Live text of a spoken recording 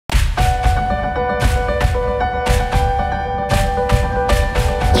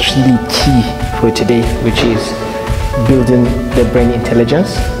actually key for today, which is building the brain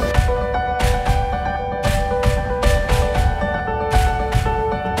intelligence.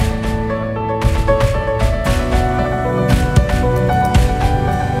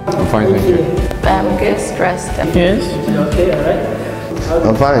 I'm fine, thank you. I'm good, stressed. Yes. Okay, all right.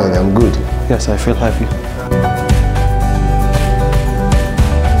 I'm fine, I'm good. Yes, I feel happy.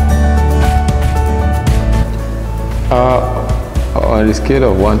 On a scale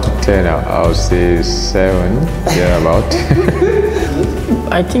of 1 to 10, I'll say 7, thereabout.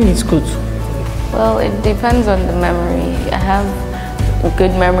 I think it's good. Well, it depends on the memory. I have a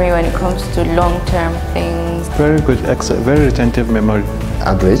good memory when it comes to long-term things. Very good, very retentive memory.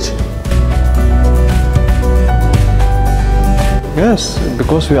 Average. Yes,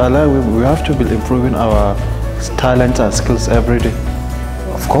 because we have to be improving our talents and skills every day.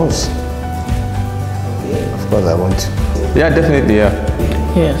 Of course. Of course I want to. Yeah, definitely, yeah.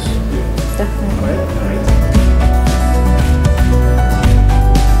 Yes. Definitely.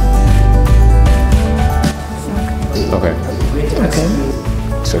 Okay. Okay.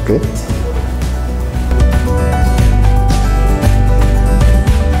 It's okay.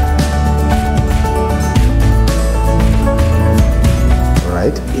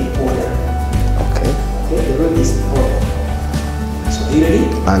 Right. Okay. The road is in order. So are you ready?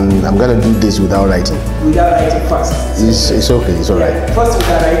 And I'm gonna do this without writing. Without writing first. It's okay, it's alright. Yeah, first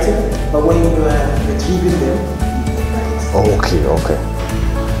without writing, but when you are retrieving them, you can write. Okay, okay.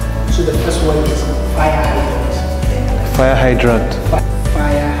 So the first one is fire hydrant. Fire hydrant.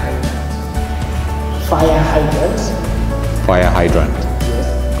 Fire hydrant. Fire hydrant. Fire hydrant.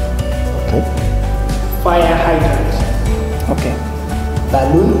 Okay. Fire hydrant. Okay.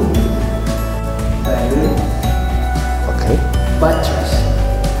 Balloon. Balloon. Okay. Batteries.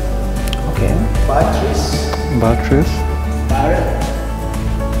 Okay. Batteries. Batteries. Barrel.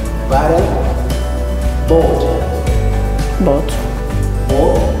 Barrel. Board. But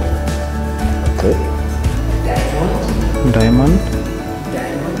Board. Okay. Diamond. Diamond.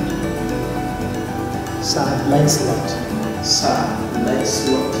 Diamond. Sir Lancelot. Sir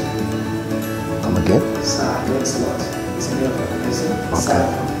Lancelot. Come again. Sir Lancelot. It's a name of a person.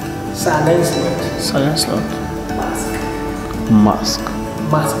 Sir Lancelot. silence lot. Mask. Mask.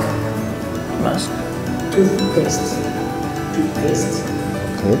 Mask. Mask. Toothpaste. Toothpaste.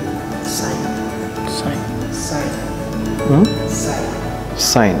 Okay. Sign. Sign. Sign. Sign.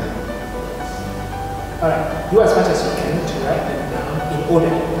 Sign. Alright, do as much as you can to write them down in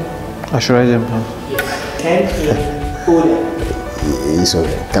order. I should write them down. Yes. And in order. It's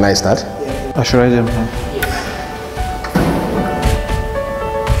okay. Can I start? I should write them down.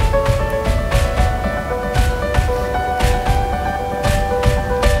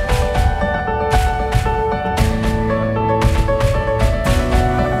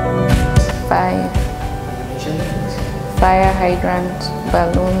 Fire hydrant,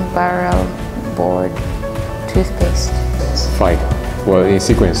 balloon, barrel, board, toothpaste. 5. Well, in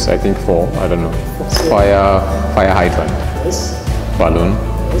sequence, I think 4. I don't know. Fire hydrant. Yes. Balloon.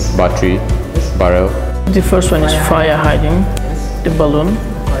 Battery. Barrel. The first one is fire hiding. The balloon.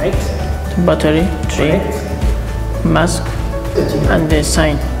 Correct. The battery. Tree. Mask. And the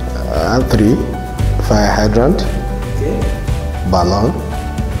sign. 3. Fire hydrant. Okay. Balloon.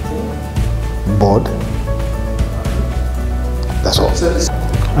 Board. That's all. So this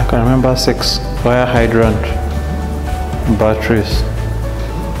I can remember 6. Fire hydrant. Batteries.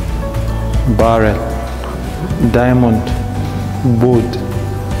 Barrel. Diamond. Board.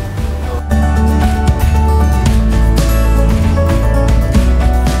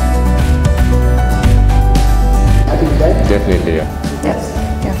 Definitely, yeah.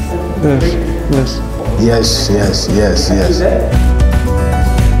 Yes, yes. Yes. Yes.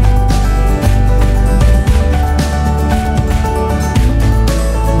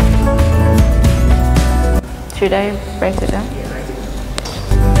 Should I write it down?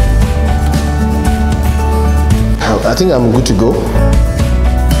 I think I'm good to go.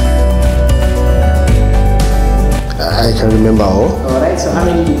 I can remember all. alright, so how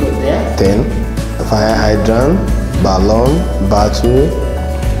many you got there? 10. Fire hydrant, balloon, battery,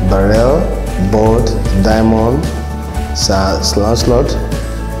 barrel, board, diamond, slot,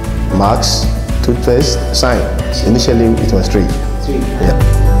 marks, toothpaste, sign. Initially it was 3. 3.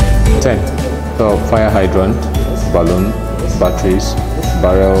 Yeah. 10. So fire hydrant, balloon, batteries,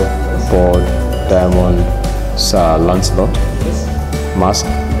 barrel, board, diamond, Sir Lancelot, mask,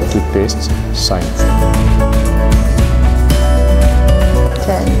 toothpaste, sign.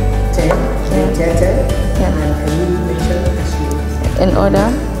 10. 10. Yeah. And can you mention as you In order: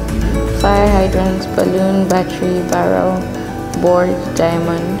 fire hydrants, balloon, battery, barrel, board,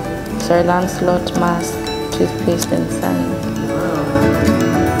 diamond, Sir Lancelot, mask, toothpaste, and sign.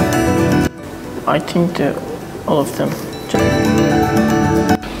 I think all of them.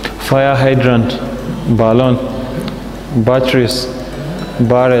 Fire hydrant, balloon, batteries,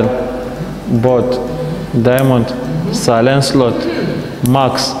 barrel, board, diamond, silent slot,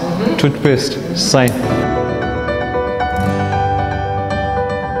 marks, toothpaste, sign.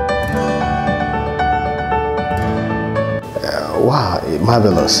 Wow,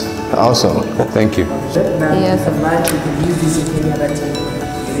 marvelous. Awesome. Thank you. Yes.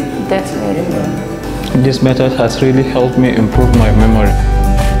 Definitely. This method has really helped me improve my memory.